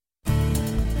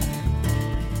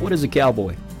What is a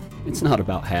cowboy? It's not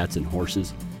about hats and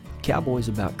horses. Cowboy's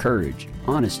about courage,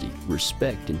 honesty,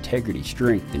 respect, integrity,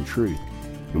 strength, and truth.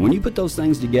 And when you put those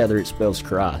things together, it spells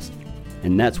Christ.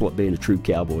 And that's what being a true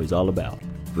cowboy is all about,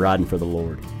 riding for the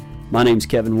Lord. My name's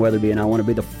Kevin Weatherby, and I want to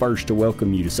be the first to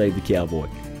welcome you to Save the Cowboy.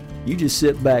 You just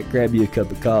sit back, grab you a cup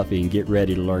of coffee, and get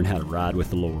ready to learn how to ride with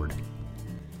the Lord.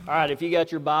 All right, if you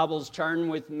got your Bibles, turn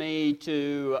with me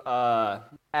to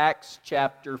Acts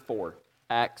chapter 4.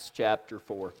 Acts chapter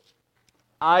 4.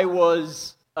 I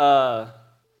was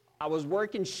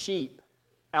working sheep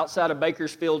outside of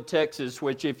Bakersfield, Texas,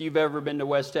 which if you've ever been to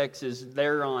West Texas,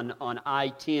 they're on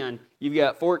I-10. You've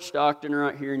got Fort Stockton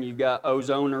right here, and you've got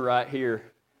Ozona right here.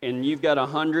 And you've got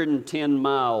 110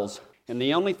 miles. And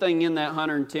the only thing in that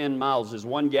 110 miles is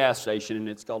one gas station, and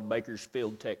it's called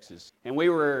Bakersfield, Texas. And we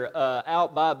were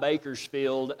out by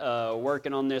Bakersfield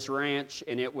working on this ranch,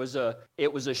 and it was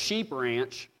a sheep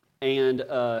ranch. And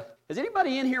has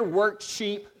anybody in here worked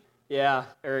sheep? Yeah,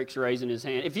 Eric's raising his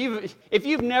hand. If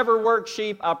you've never worked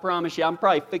sheep, I promise you, I'm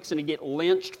probably fixing to get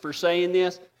lynched for saying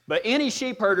this, but any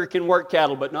sheep herder can work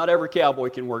cattle, but not every cowboy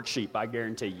can work sheep, I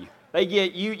guarantee you. They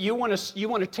get you want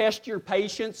to test your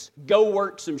patience, go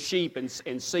work some sheep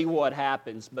and see what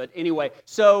happens. But anyway,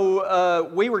 so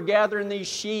we were gathering these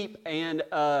sheep, and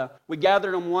we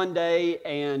gathered them one day,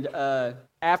 and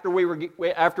after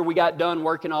we got done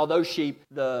working all those sheep,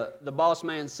 the boss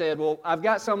man said, "Well, I've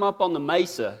got some up on the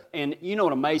mesa," and you know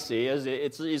what a mesa is?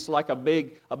 It's like a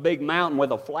big mountain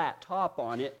with a flat top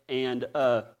on it, and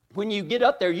when you get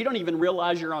up there, you don't even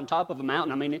realize you're on top of a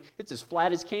mountain. I mean, it's as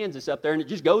flat as Kansas up there, and it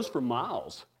just goes for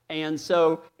miles. And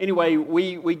so, anyway,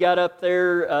 we got up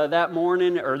there that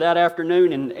morning or that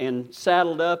afternoon and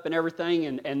saddled up and everything.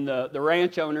 And the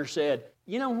ranch owner said,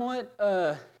 "You know what?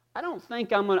 I don't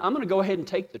think I'm gonna go ahead and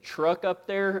take the truck up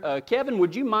there. Kevin,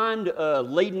 would you mind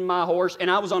leading my horse?"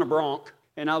 And I was on a bronc.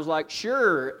 And I was like,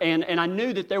 "Sure." And I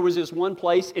knew that there was this one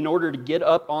place in order to get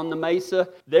up on the mesa.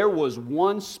 There was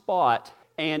one spot.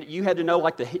 And you had to know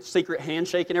like the secret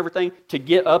handshake and everything to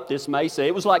get up this mesa.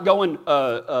 It was like going,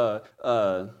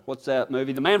 what's that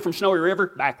movie? The Man from Snowy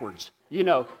River, backwards. You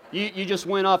know, you just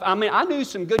went off. I mean, I knew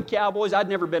some good cowboys. I'd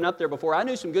never been up there before. I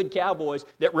knew some good cowboys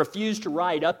that refused to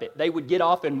ride up it. They would get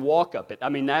off and walk up it. I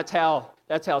mean, that's how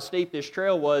steep this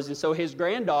trail was. And so his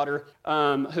granddaughter,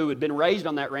 who had been raised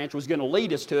on that ranch, was going to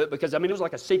lead us to it because, I mean, it was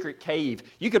like a secret cave.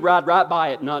 You could ride right by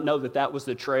it and not know that was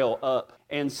the trail up.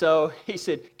 And so he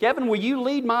said, "Kevin, will you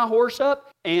lead my horse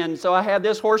up?" And so I had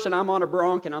this horse, and I'm on a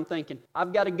bronc, and I'm thinking,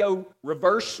 I've got to go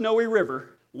reverse Snowy River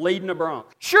leading a bronc.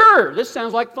 Sure, this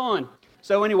sounds like fun.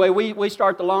 So anyway, we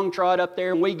start the long trot up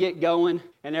there, and we get going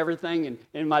and everything,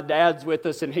 and my dad's with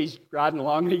us, and he's riding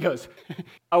along, and he goes,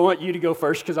 "I want you to go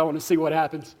first because I want to see what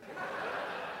happens."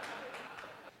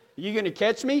 "You going to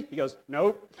catch me?" He goes,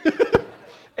 "Nope."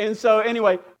 And so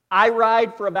anyway, I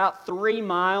ride for about 3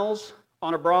 miles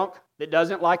on a bronc that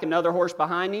doesn't like another horse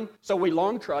behind him, so we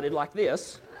long trotted like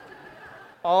this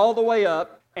all the way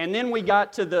up. And then we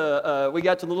got to the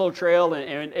little trail,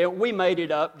 and we made it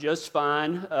up just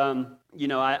fine. You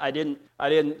know, I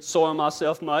didn't soil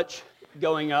myself much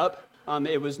going up.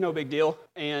 It was no big deal.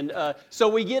 And so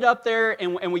we get up there,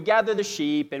 and we gather the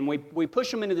sheep, and we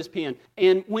push them into this pen.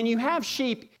 And when you have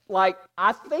sheep, like,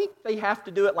 I think they have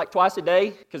to do it like twice a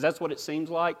day, because that's what it seems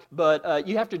like. But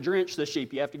you have to drench the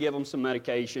sheep. You have to give them some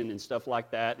medication and stuff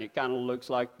like that. And it kind of looks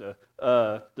like the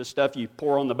stuff you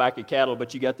pour on the back of cattle,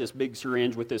 but you got this big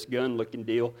syringe with this gun-looking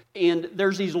deal. And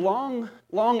there's these long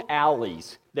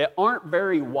alleys that aren't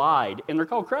very wide, and they're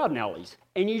called crowding alleys.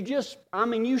 And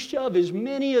you shove as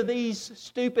many of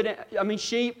these sheep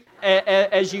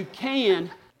as you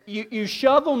can. You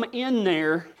shove them in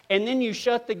there, and then you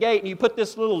shut the gate, and you put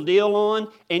this little deal on,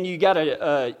 and you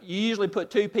usually put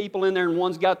 2 people in there, and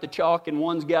one's got the chalk and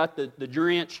one's got the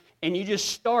drench, and you just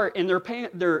start, and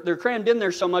they're crammed in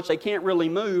there so much they can't really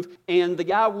move, and the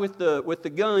guy with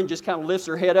the gun just kind of lifts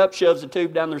their head up, shoves the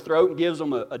tube down their throat, and gives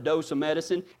them a dose of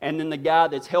medicine, and then the guy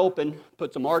that's helping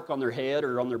puts a mark on their head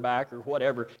or on their back or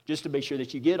whatever, just to be sure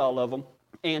that you get all of them.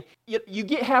 And you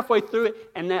get halfway through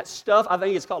it, and that stuff, I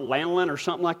think it's called lanolin or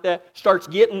something like that, starts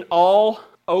getting all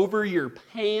over your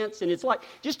pants, and it's like,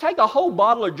 just take a whole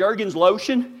bottle of Jergens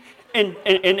lotion and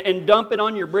dump it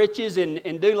on your britches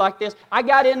and do like this. I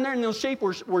got in there, and those sheep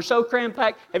were so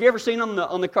cram-packed. Have you ever seen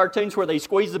on the cartoons where they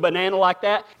squeeze the banana like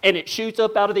that, and it shoots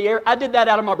up out of the air? I did that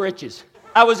out of my britches.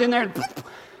 I was in there, and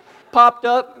popped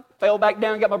up, fell back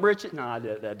down, got my britches. No,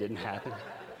 that didn't happen.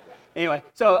 Anyway,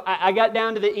 so I got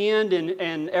down to the end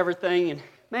and everything, and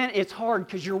man, it's hard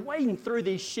because you're wading through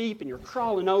these sheep and you're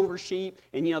crawling over sheep,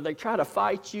 and they try to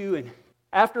fight you, and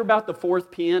After about the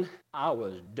fourth pen, I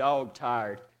was dog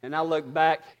tired. And I looked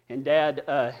back, and Dad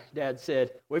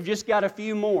said, "We've just got a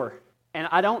few more." And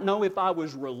I don't know if I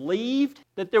was relieved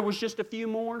that there was just a few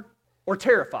more or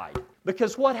terrified.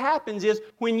 Because what happens is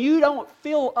when you don't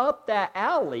fill up that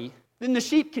alley, then the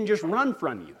sheep can just run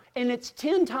from you. And it's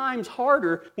 10 times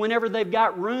harder whenever they've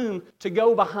got room to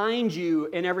go behind you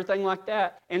and everything like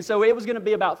that. And so it was going to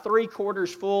be about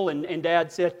 3/4 full, and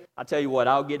Dad said, "I'll tell you what,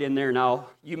 I'll get in there and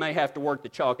you may have to work the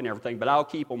chalk and everything, but I'll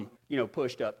keep them,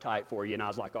 pushed up tight for you." And I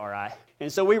was like, "All right."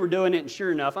 And so we were doing it, and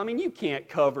sure enough, you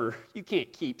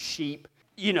can't keep sheep.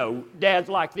 Dad's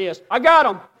like this, "I got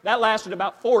them." That lasted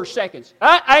about 4 seconds.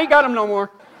 I ain't got them no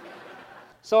more.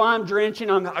 So I'm drenching,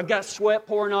 I've got sweat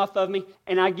pouring off of me,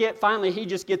 and finally he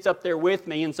just gets up there with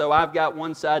me, and so I've got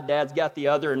one side, Dad's got the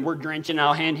other, and we're drenching.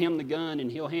 I'll hand him the gun,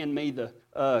 and he'll hand me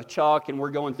the chalk, and we're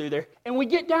going through there. And we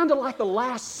get down to like the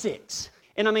last 6.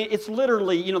 And it's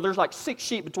literally, there's like 6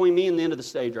 sheep between me and the end of the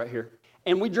stage right here.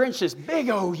 And we drench this big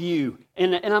old ewe.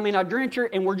 And I drench her,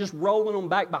 and we're just rolling them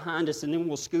back behind us, and then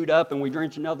we'll scoot up, and we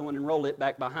drench another one and roll it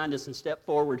back behind us and step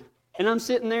forward. And I'm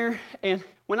sitting there, and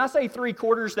when I say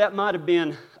 3/4, that might have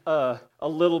been a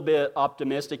little bit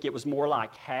optimistic. It was more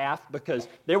like half, because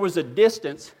there was a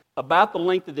distance about the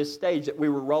length of this stage that we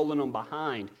were rolling them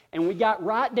behind. And we got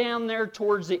right down there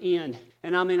towards the end.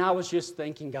 And I was just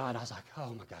thanking God. I was like,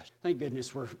 "Oh my gosh, thank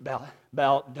goodness we're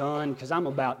about done, because I'm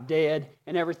about dead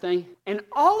and everything." And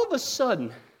all of a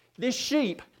sudden, this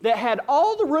sheep that had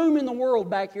all the room in the world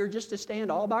back here just to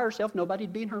stand all by herself,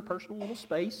 nobody'd be in her personal little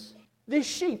space. This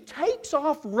sheep takes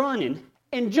off running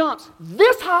and jumps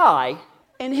this high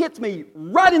and hits me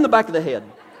right in the back of the head.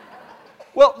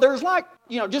 Well, there's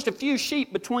just a few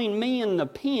sheep between me and the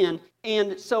pen,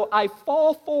 and so I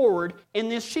fall forward,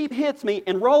 and this sheep hits me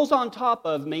and rolls on top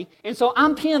of me, and so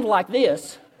I'm pinned like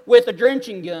this with a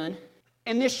drenching gun,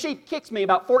 and this sheep kicks me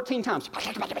about 14 times.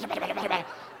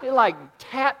 It like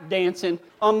tap dancing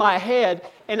on my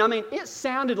head. And it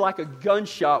sounded like a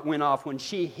gunshot went off when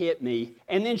she hit me.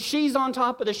 And then she's on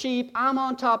top of the sheep. I'm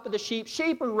on top of the sheep.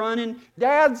 Sheep are running.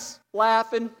 Dad's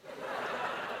laughing.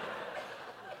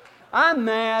 I'm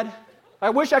mad. I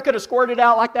wish I could have squirted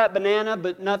out like that banana,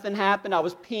 but nothing happened. I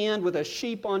was pinned with a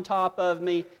sheep on top of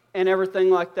me and everything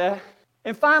like that.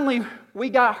 And finally, we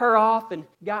got her off and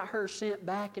got her sent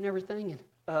back and everything.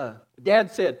 And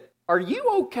Dad said, "Are you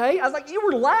okay?" I was like, "You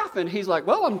were laughing." He's like,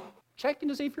 "Well, I'm checking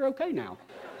to see if you're okay now."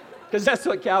 Because that's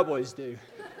what cowboys do.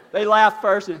 They laugh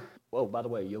first and, "Whoa, by the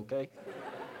way, you okay?"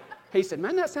 He said,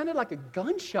 "Man, that sounded like a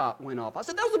gunshot went off." I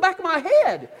said, "That was the back of my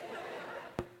head."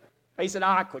 He said,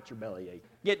 "I quit your bellyache.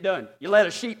 Get done. You let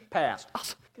a sheep pass." I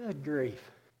said, "Good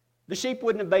grief." The sheep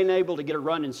wouldn't have been able to get a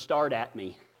running start at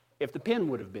me if the pen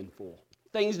would have been full.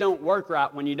 Things don't work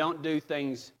right when you don't do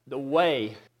things the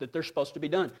way that they're supposed to be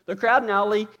done. The crowd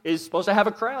alley is supposed to have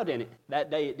a crowd in it. That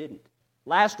day it didn't.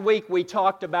 Last week we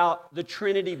talked about the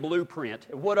Trinity blueprint.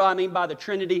 What do I mean by the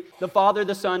Trinity? The Father,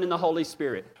 the Son, and the Holy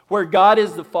Spirit. Where God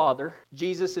is the Father,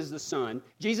 Jesus is the Son.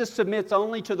 Jesus submits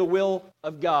only to the will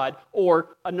of God,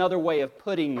 or another way of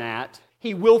putting that,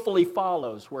 He willfully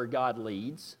follows where God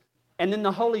leads. And then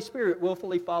the Holy Spirit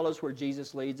willfully follows where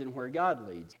Jesus leads and where God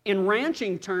leads. In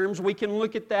ranching terms, we can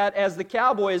look at that as the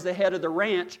cowboy is the head of the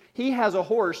ranch. He has a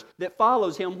horse that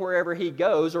follows him wherever he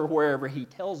goes or wherever he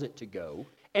tells it to go.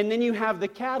 And then you have the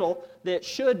cattle that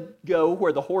should go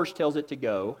where the horse tells it to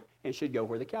go and should go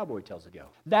where the cowboy tells it to go.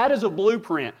 That is a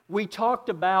blueprint. We talked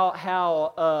about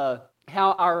how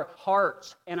our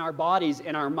hearts and our bodies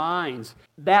and our minds,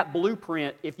 that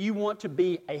blueprint, if you want to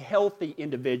be a healthy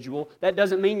individual, that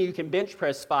doesn't mean you can bench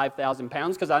press 5,000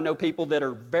 pounds, because I know people that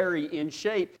are very in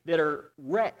shape that are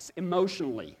wrecks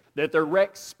emotionally, that they're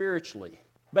wrecks spiritually.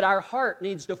 But our heart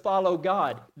needs to follow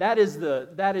God. That is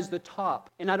the top.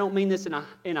 And I don't mean this in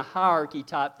a hierarchy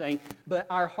type thing, but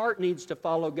our heart needs to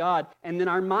follow God. And then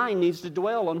our mind needs to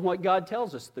dwell on what God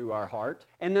tells us through our heart.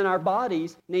 And then our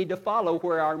bodies need to follow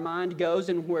where our mind goes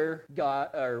and where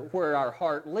our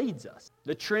heart leads us.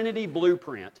 The Trinity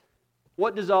blueprint.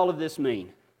 What does all of this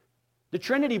mean? The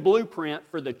Trinity blueprint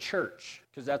for the church,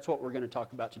 because that's what we're going to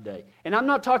talk about today. And I'm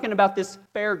not talking about this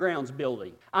fairgrounds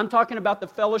building. I'm talking about the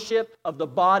fellowship of the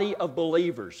body of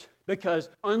believers. Because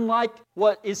unlike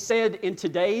what is said in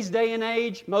today's day and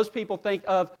age, most people think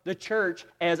of the church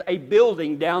as a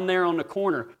building down there on the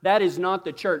corner. That is not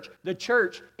the church. The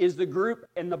church is the group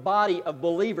and the body of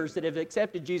believers that have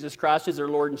accepted Jesus Christ as their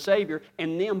Lord and Savior,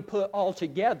 and them put all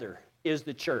together is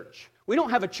the church. We don't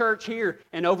have a church here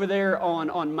and over there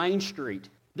on Main Street.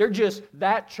 They're just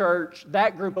that church,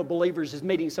 that group of believers is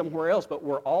meeting somewhere else, but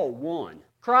we're all one.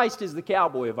 Christ is the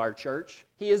cowboy of our church.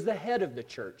 He is the head of the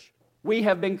church. We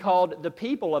have been called, the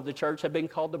people of the church have been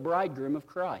called the bridegroom of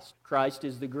Christ. Christ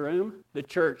is the groom. The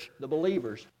church, the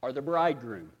believers, are the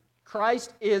bridegroom.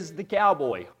 Christ is the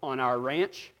cowboy on our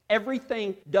ranch.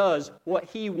 Everything does what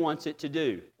He wants it to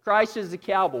do. Christ is the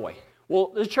cowboy. Well,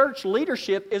 the church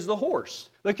leadership is the horse,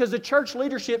 because the church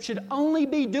leadership should only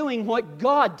be doing what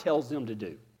God tells them to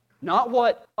do, not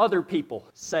what other people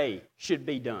say should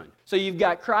be done. So you've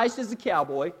got Christ as the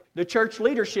cowboy, the church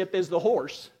leadership is the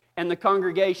horse, and the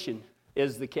congregation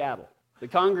is the cattle. The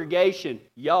congregation,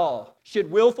 y'all, should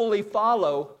willfully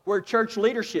follow where church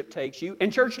leadership takes you,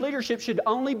 and church leadership should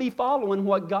only be following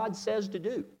what God says to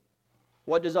do.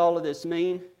 What does all of this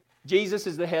mean? Jesus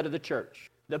is the head of the church.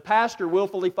 The pastor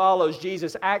willfully follows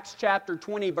Jesus. Acts chapter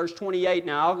 20, verse 28.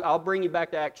 Now, I'll bring you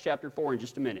back to Acts chapter 4 in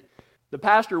just a minute. The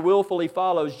pastor willfully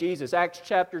follows Jesus. Acts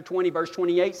chapter 20, verse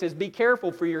 28 says, "Be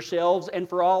careful for yourselves and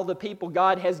for all the people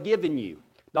God has given you.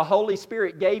 The Holy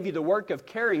Spirit gave you the work of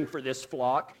caring for this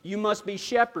flock. You must be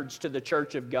shepherds to the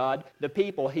church of God, the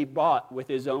people He bought with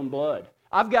His own blood."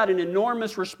 I've got an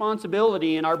enormous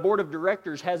responsibility, and our board of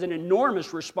directors has an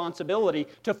enormous responsibility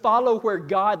to follow where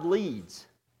God leads.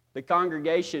 The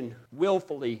congregation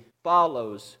willfully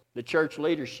follows the church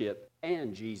leadership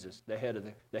and Jesus, the head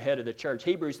of the church.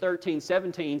 Hebrews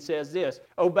 13:17 says this,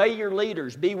 "Obey your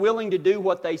leaders. Be willing to do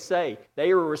what they say.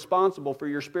 They are responsible for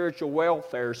your spiritual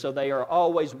welfare, so they are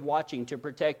always watching to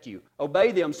protect you.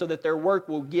 Obey them so that their work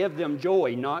will give them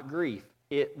joy, not grief."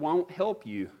 It won't help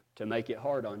you to make it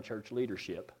hard on church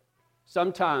leadership.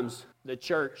 Sometimes the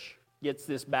church gets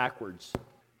this backwards.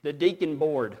 The deacon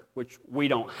board, which we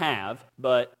don't have,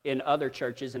 but in other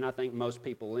churches, and I think most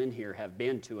people in here have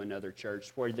been to another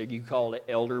church, whether you call it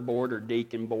elder board or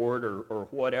deacon board or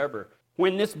whatever.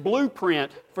 When this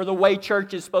blueprint for the way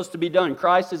church is supposed to be done,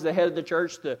 Christ is the head of the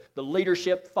church, the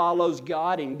leadership follows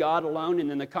God and God alone, and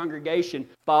then the congregation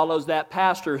follows that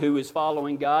pastor who is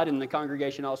following God, and the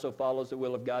congregation also follows the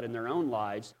will of God in their own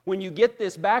lives. When you get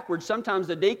this backwards, sometimes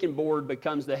the deacon board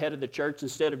becomes the head of the church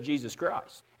instead of Jesus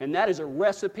Christ. And that is a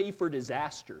recipe for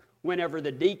disaster whenever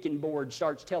the deacon board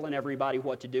starts telling everybody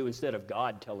what to do instead of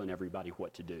God telling everybody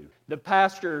what to do. The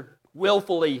pastor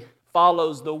willfully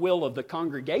follows the will of the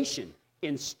congregation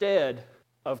instead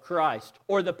of Christ.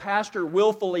 Or the pastor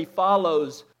willfully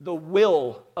follows the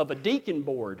will of a deacon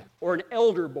board or an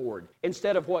elder board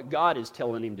instead of what God is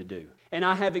telling him to do. And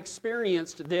I have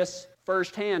experienced this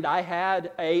firsthand. I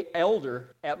had an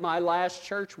elder at my last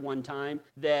church one time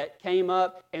that came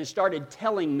up and started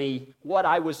telling me what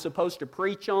I was supposed to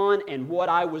preach on and what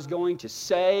I was going to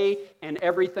say and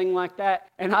everything like that.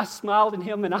 And I smiled at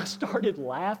him and I started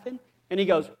laughing. And he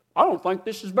goes, "I don't think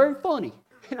this is very funny."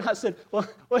 And I said, "Well,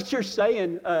 what you're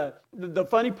saying, the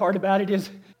funny part about it is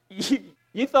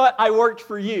you thought I worked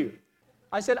for you."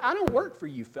 I said, "I don't work for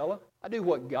you, fella. I do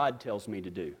what God tells me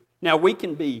to do." Now, we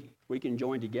can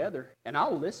join together, and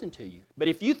I'll listen to you. But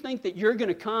if you think that you're going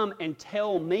to come and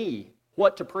tell me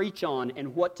what to preach on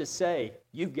and what to say,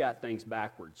 you've got things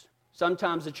backwards.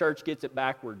 Sometimes the church gets it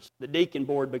backwards. The deacon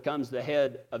board becomes the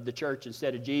head of the church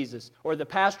instead of Jesus. Or the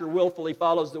pastor willfully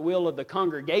follows the will of the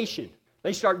congregation.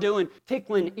 They start doing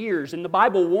tickling ears, and the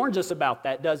Bible warns us about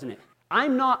that, doesn't it?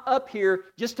 I'm not up here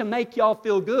just to make y'all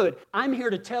feel good. I'm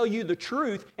here to tell you the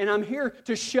truth, and I'm here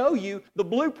to show you the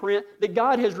blueprint that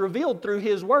God has revealed through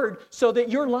His Word so that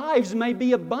your lives may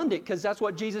be abundant, because that's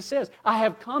what Jesus says. I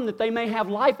have come that they may have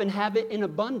life and have it in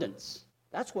abundance.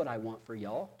 That's what I want for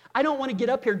y'all. I don't want to get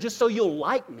up here just so you'll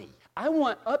like me. I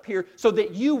want up here so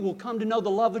that you will come to know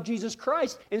the love of Jesus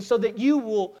Christ and so that you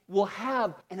will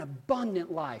have an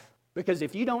abundant life. Because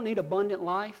if you don't need abundant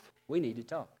life, we need to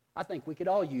talk. I think we could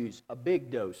all use a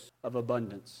big dose of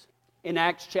abundance. In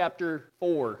Acts chapter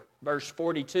 4, verse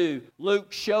 42,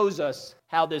 Luke shows us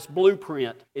how this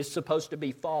blueprint is supposed to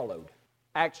be followed.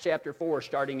 Acts chapter 4,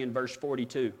 starting in verse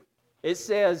 42. It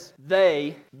says,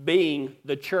 "They, being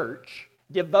the church,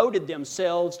 devoted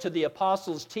themselves to the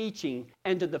apostles' teaching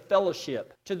and to the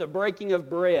fellowship, to the breaking of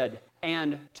bread,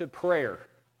 and to prayer."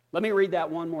 Let me read that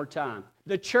one more time.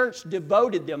 The church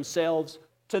devoted themselves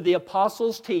to the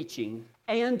apostles' teaching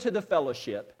and to the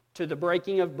fellowship, to the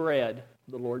breaking of bread,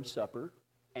 the Lord's Supper,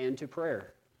 and to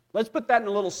prayer. Let's put that in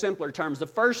a little simpler terms. The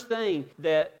first thing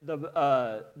that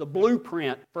the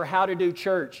blueprint for how to do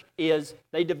church is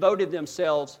they devoted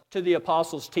themselves to the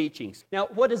apostles' teachings. Now,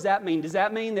 what does that mean? Does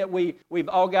that mean that we've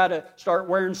all got to start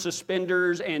wearing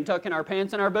suspenders and tucking our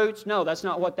pants in our boots? No, that's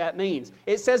not what that means.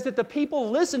 It says that the people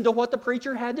listened to what the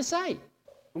preacher had to say.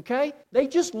 Okay? They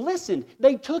just listened.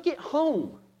 They took it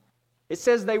home. It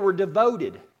says they were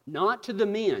devoted, not to the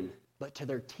men, but to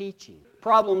their teaching.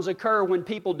 Problems occur when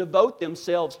people devote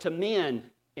themselves to men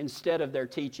instead of their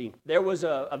teaching. There was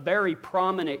a very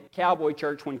prominent cowboy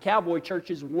church when cowboy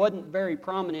churches wasn't very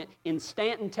prominent in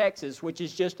Stanton, Texas, which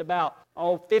is just about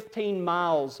 15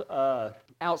 miles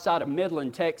outside of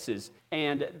Midland, Texas.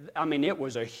 And I mean, it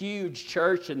was a huge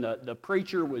church, and the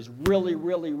preacher was really,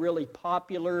 really, really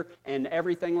popular and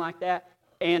everything like that.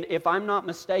 And if I'm not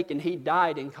mistaken, he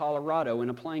died in Colorado in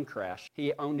a plane crash.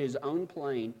 He owned his own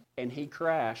plane, and he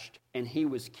crashed, and he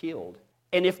was killed.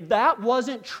 And if that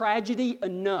wasn't tragedy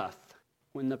enough,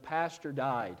 when the pastor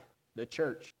died, the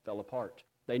church fell apart.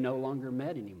 They no longer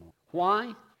met anymore.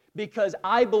 Why? Because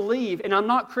I believe, and I'm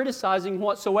not criticizing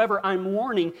whatsoever, I'm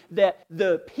warning that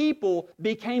the people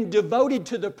became devoted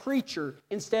to the preacher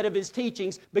instead of his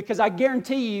teachings, because I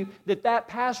guarantee you that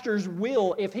pastor's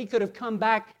will, if he could have come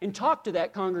back and talked to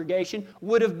that congregation,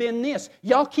 would have been this: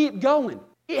 y'all keep going.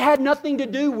 It had nothing to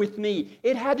do with me.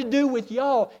 It had to do with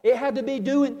y'all. It had to be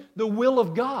doing the will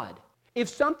of God. If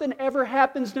something ever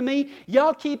happens to me,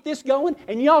 y'all keep this going,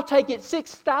 and y'all take it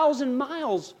 6,000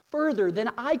 miles further than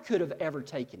I could have ever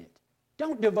taken it.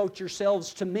 Don't devote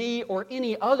yourselves to me or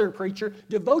any other preacher.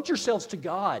 Devote yourselves to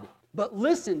God. But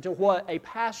listen to what a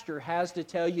pastor has to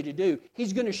tell you to do.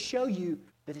 He's going to show you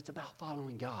that it's about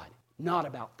following God, not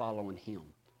about following Him.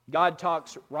 God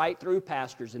talks right through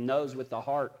pastors and those with the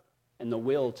heart and the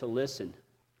will to listen.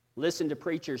 Listen to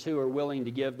preachers who are willing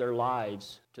to give their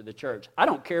lives to the church. I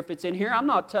don't care if it's in here. I'm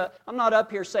not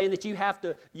up here saying that you have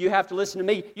to listen to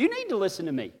me. You need to listen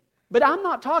to me. But I'm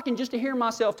not talking just to hear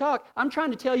myself talk. I'm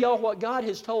trying to tell y'all what God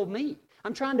has told me.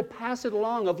 I'm trying to pass it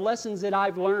along of lessons that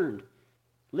I've learned.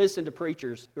 Listen to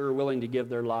preachers who are willing to give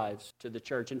their lives to the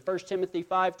church. In 1 Timothy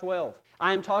 5:12,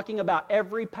 I am talking about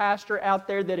every pastor out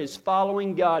there that is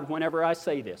following God whenever I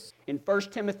say this. In 1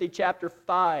 Timothy chapter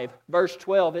 5, verse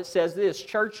 12, it says this: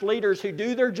 church leaders who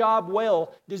do their job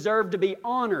well deserve to be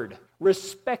honored,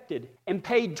 respected, and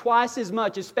paid twice as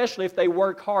much, especially if they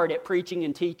work hard at preaching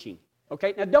and teaching.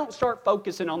 Okay, now don't start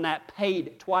focusing on that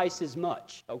paid twice as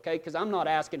much, okay, because I'm not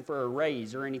asking for a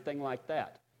raise or anything like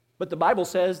that. But the Bible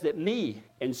says that me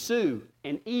and Sue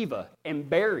and Eva and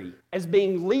Barry, as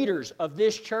being leaders of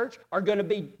this church, are going to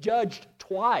be judged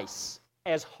twice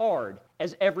as hard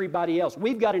as everybody else.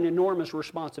 We've got an enormous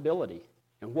responsibility.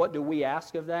 And what do we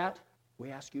ask of that? We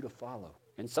ask you to follow.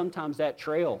 And sometimes that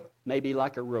trail may be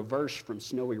like a reverse from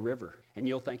Snowy River. And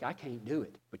you'll think, I can't do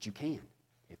it. But you can.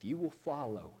 If you will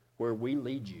follow where we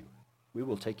lead you, we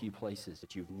will take you places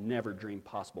that you've never dreamed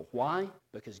possible. Why?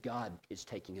 Because God is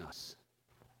taking us.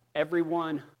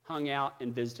 Everyone hung out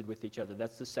and visited with each other.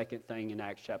 That's the second thing in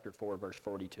Acts chapter 4, verse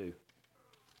 42.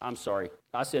 I'm sorry.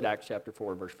 I said Acts chapter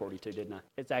 4, verse 42, didn't I?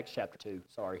 It's Acts chapter 2.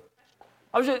 Sorry.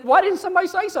 Why didn't somebody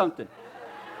say something?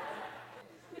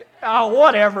 Oh,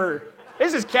 whatever.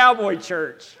 This is Cowboy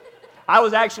Church. I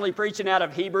was actually preaching out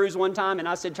of Hebrews one time, and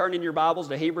I said, turn in your Bibles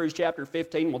to Hebrews chapter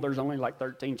 15. Well, there's only like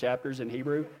 13 chapters in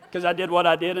Hebrew, because I did what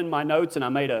I did in my notes, and I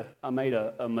made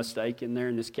a mistake in there.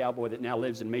 And this cowboy that now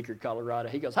lives in Meeker, Colorado,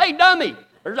 he goes, hey, dummy,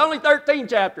 there's only 13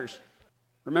 chapters.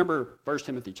 Remember 1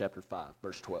 Timothy chapter 5,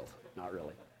 verse 12. Not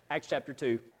really. Acts chapter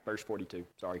 2, verse 42.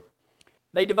 Sorry.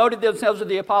 They devoted themselves to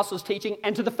the apostles' teaching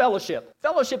and to the fellowship.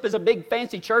 Fellowship is a big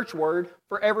fancy church word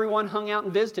for everyone hung out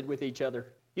and visited with each other.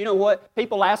 You know what?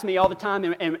 People ask me all the time,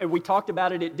 and we talked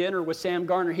about it at dinner with Sam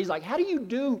Garner. He's like, how do you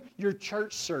do your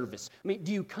church service? I mean,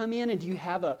 do you come in and do you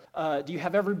have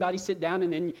everybody sit down,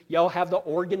 and then y'all have the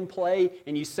organ play,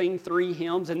 and you sing 3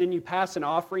 hymns, and then you pass an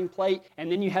offering plate,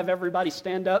 and then you have everybody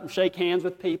stand up and shake hands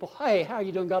with people? Hey, how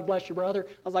you doing? God bless you, brother.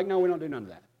 I was like, no, we don't do none of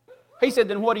that. He said,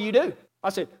 then what do you do? I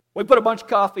said, we put a bunch of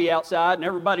coffee outside, and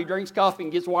everybody drinks coffee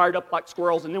and gets wired up like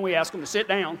squirrels, and then we ask them to sit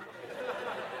down.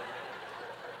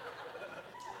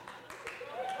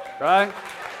 Right?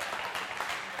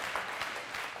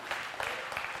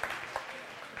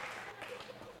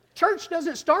 Church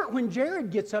doesn't start when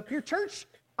Jared gets up here. Church,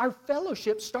 our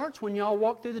fellowship starts when y'all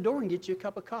walk through the door and get you a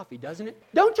cup of coffee, doesn't it?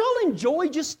 Don't y'all enjoy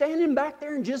just standing back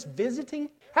there and just visiting?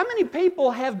 How many people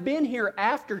have been here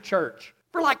after church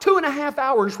for like 2.5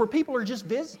 hours where people are just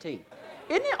visiting?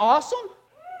 Isn't it awesome?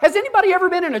 Has anybody ever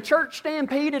been in a church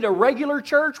stampede at a regular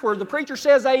church where the preacher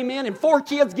says amen and 4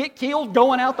 kids get killed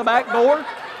going out the back door?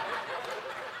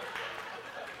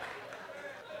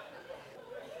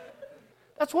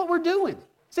 That's what we're doing.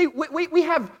 See, we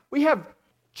have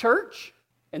church,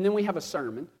 and then we have a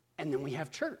sermon, and then we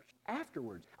have church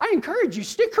afterwards. I encourage you,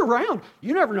 stick around.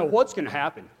 You never know what's going to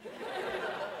happen.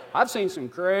 I've seen some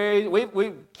crazy,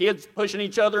 we kids pushing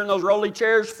each other in those rolly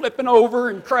chairs, flipping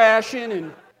over and crashing,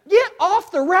 and get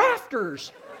off the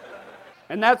rafters.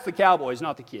 And that's the cowboys,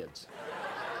 not the kids.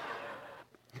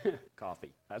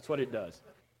 Coffee, that's what it does.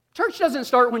 Church doesn't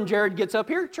start when Jared gets up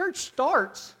here. Church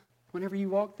starts Whenever you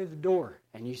walk through the door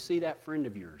and you see that friend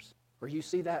of yours, or you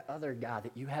see that other guy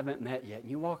that you haven't met yet, and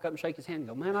you walk up and shake his hand and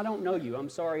go, man, I don't know you. I'm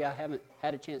sorry I haven't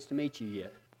had a chance to meet you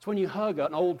yet. It's when you hug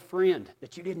an old friend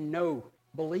that you didn't know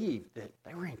believed that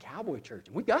they were in Cowboy Church.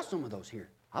 And we got some of those here.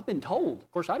 I've been told.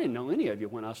 Of course, I didn't know any of you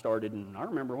when I started. And I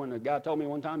remember when a guy told me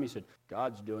one time, he said,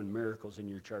 God's doing miracles in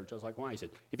your church. I was like, why? He said,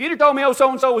 if you'd have told me, oh,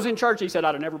 so-and-so was in church, he said,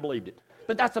 I'd have never believed it.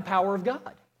 But that's the power of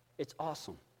God. It's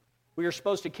awesome. We are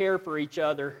supposed to care for each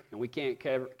other, and we can't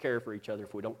care for each other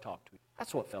if we don't talk to each other.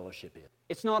 That's what fellowship is.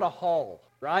 It's not a hall,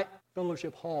 right?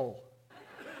 Fellowship hall.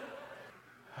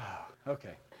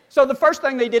 Okay. So the first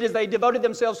thing they did is they devoted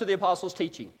themselves to the apostles'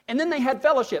 teaching. And then they had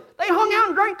fellowship. They hung out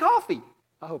and drank coffee.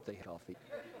 I hope they had coffee.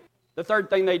 The third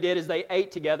thing they did is they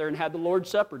ate together and had the Lord's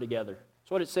Supper together.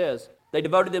 That's what it says. They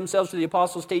devoted themselves to the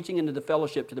apostles' teaching and to the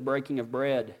fellowship, to the breaking of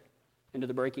bread. And to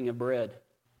the breaking of bread.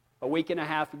 A week and a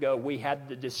half ago, we had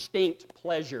the distinct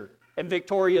pleasure, and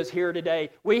Victoria's here today,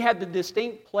 we had the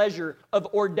distinct pleasure of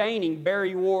ordaining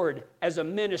Barry Ward as a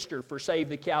minister for Save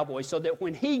the Cowboy, so that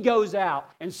when he goes out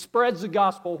and spreads the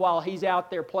gospel while he's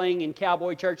out there playing in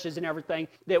cowboy churches and everything,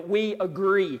 that we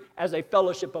agree as a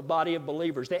fellowship, a body of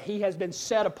believers, that he has been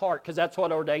set apart, because that's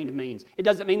what ordained means. It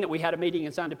doesn't mean that we had a meeting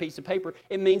and signed a piece of paper.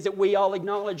 It means that we all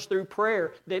acknowledge through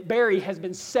prayer that Barry has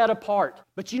been set apart.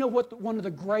 But you know what? One of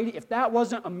the great, if that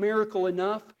wasn't a miracle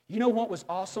enough, you know what was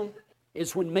awesome?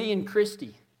 Is when me and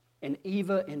Christy and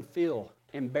Eva and Phil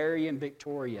and Barry and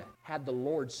Victoria had the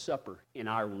Lord's Supper in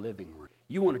our living room.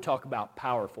 You want to talk about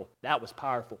powerful. That was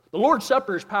powerful. The Lord's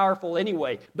Supper is powerful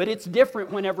anyway, but it's different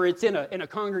whenever it's in a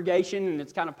congregation and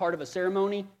it's kind of part of a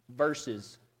ceremony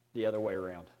versus the other way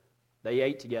around. They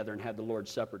ate together and had the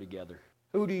Lord's Supper together.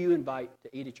 Who do you invite to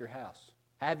eat at your house?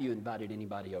 Have you invited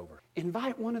anybody over?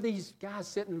 Invite one of these guys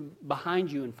sitting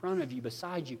behind you, in front of you,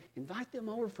 beside you. Invite them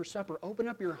over for supper. Open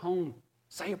up your home.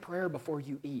 Say a prayer before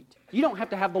you eat. You don't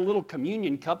have to have the little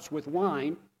communion cups with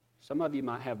wine. Some of you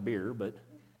might have beer, but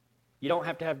you don't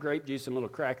have to have grape juice and little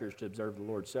crackers to observe the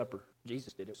Lord's Supper.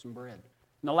 Jesus did it with some bread.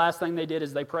 And the last thing they did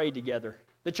is they prayed together.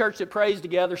 The church that prays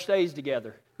together stays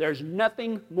together. There's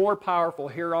nothing more powerful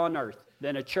here on earth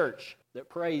than a church that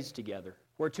prays together.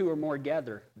 Where two or more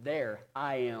gather, there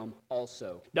I am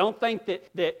also. Don't think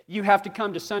that you have to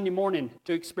come to Sunday morning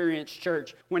to experience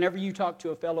church. Whenever you talk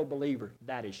to a fellow believer,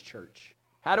 that is church.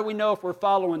 How do we know if we're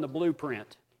following the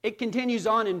blueprint? It continues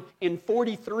on in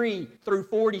 43 through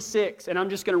 46, and I'm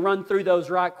just going to run through those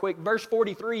right quick. Verse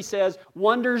 43 says,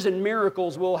 wonders and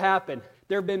miracles will happen.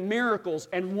 There have been miracles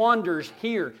and wonders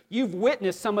here. You've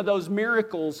witnessed some of those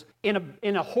miracles in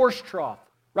a horse trough.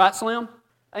 Right, Slim?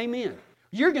 Amen.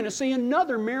 You're going to see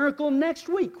another miracle next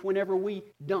week whenever we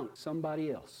dunk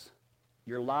somebody else.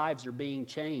 Your lives are being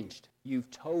changed. You've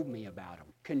told me about them.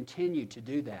 Continue to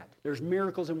do that. There's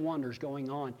miracles and wonders going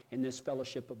on in this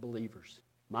fellowship of believers.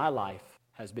 My life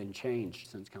has been changed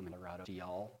since coming to Colorado. To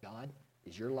y'all, God,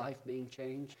 is your life being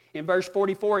changed? In verse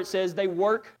 44 it says they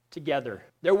work together.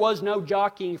 There was no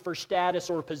jockeying for status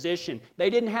or position. They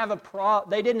didn't have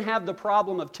the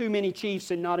problem of too many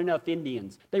chiefs and not enough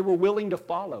Indians. They were willing to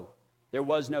follow. There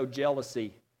was no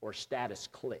jealousy or status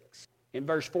cliques. In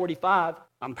verse 45,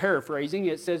 I'm paraphrasing,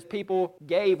 it says people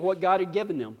gave what God had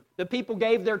given them. The people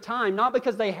gave their time, not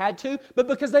because they had to, but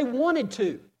because they wanted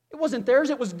to. It wasn't theirs,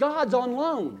 it was God's on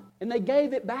loan, and they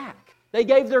gave it back. They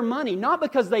gave their money, not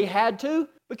because they had to,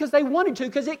 because they wanted to,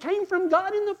 because it came from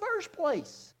God in the first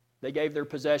place. They gave their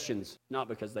possessions, not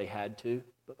because they had to,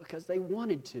 but because they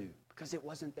wanted to, because it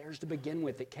wasn't theirs to begin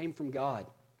with. It came from God.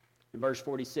 In verse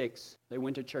 46, they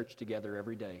went to church together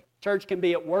every day. Church can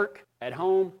be at work, at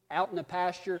home, out in the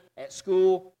pasture, at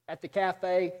school, at the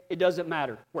cafe. It doesn't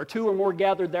matter. Where two or more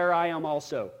gathered, there I am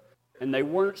also. And they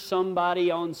weren't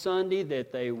somebody on Sunday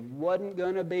that they wasn't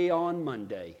going to be on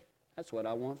Monday. That's what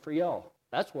I want for y'all.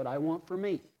 That's what I want for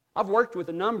me. I've worked with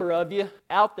a number of you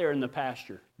out there in the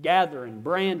pasture, gathering,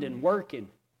 branding, working.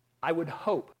 I would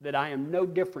hope that I am no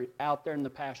different out there in the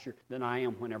pasture than I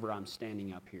am whenever I'm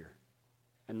standing up here.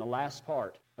 And the last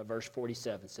part of verse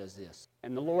 47 says this,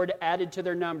 and the Lord added to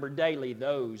their number daily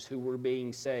those who were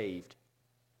being saved.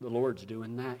 The Lord's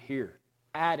doing that here,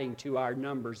 adding to our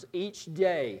numbers each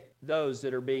day those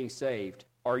that are being saved.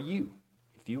 Are you,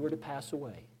 if you were to pass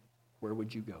away, where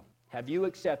would you go? Have you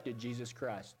accepted Jesus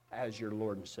Christ as your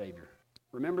Lord and Savior?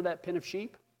 Remember that pen of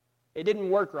sheep? It didn't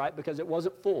work right because it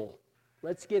wasn't full.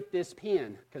 Let's get this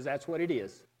pen, because that's what it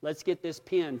is. Let's get this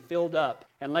pen filled up,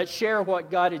 and let's share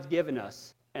what God has given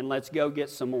us. And let's go get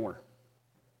some more.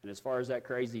 And as far as that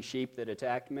crazy sheep that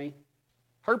attacked me,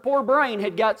 her poor brain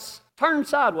had got turned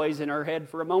sideways in her head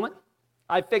for a moment.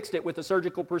 I fixed it with a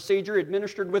surgical procedure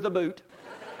administered with a boot.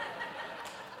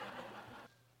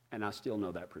 and I still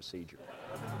know that procedure.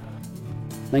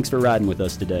 Thanks for riding with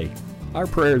us today. Our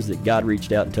prayer is that God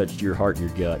reached out and touched your heart and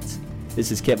your guts.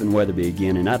 This is Kevin Weatherby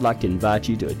again, and I'd like to invite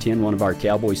you to attend one of our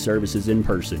cowboy services in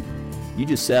person. You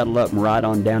just saddle up and ride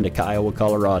on down to Kiowa,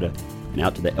 Colorado, and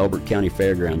out to the Elbert County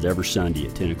Fairgrounds every Sunday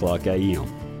at 10 o'clock a.m.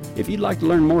 If you'd like to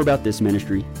learn more about this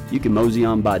ministry, you can mosey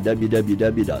on by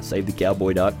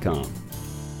www.savethecowboy.com.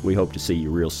 We hope to see you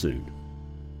real soon.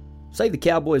 Save the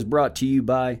Cowboy is brought to you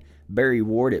by Barry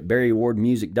Ward at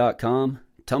barrywardmusic.com.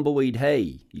 Tumbleweed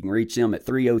Hay, you can reach them at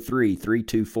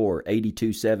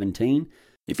 303-324-8217.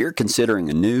 If you're considering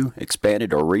a new,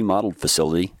 expanded, or remodeled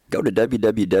facility, go to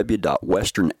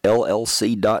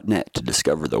www.westernllc.net to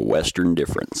discover the Western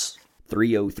difference.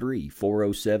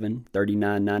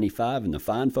 303-407-3995 and the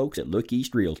fine folks at Look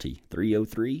East Realty,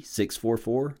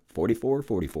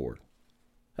 303-644-4444.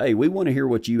 Hey, we want to hear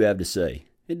what you have to say.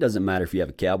 It doesn't matter if you have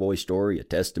a cowboy story, a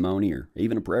testimony, or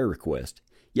even a prayer request.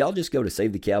 Y'all just go to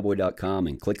SaveTheCowboy.com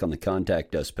and click on the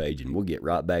Contact Us page, and we'll get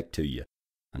right back to you.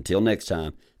 Until next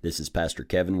time, this is Pastor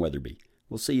Kevin Weatherby.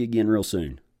 We'll see you again real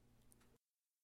soon.